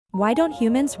Why don't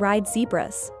humans ride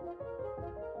zebras?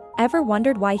 Ever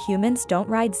wondered why humans don't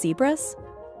ride zebras?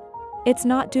 It's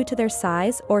not due to their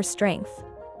size or strength.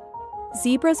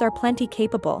 Zebras are plenty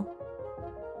capable.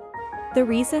 The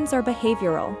reasons are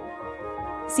behavioral.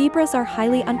 Zebras are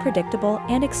highly unpredictable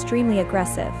and extremely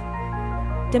aggressive.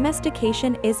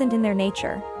 Domestication isn't in their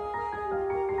nature.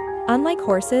 Unlike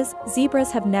horses,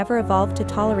 zebras have never evolved to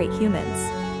tolerate humans.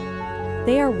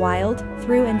 They are wild,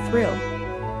 through and through.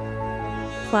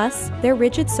 Plus, their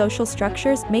rigid social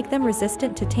structures make them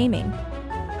resistant to taming.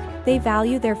 They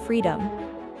value their freedom.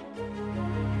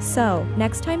 So,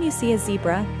 next time you see a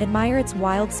zebra, admire its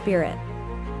wild spirit.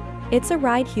 It's a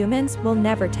ride humans will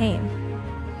never tame.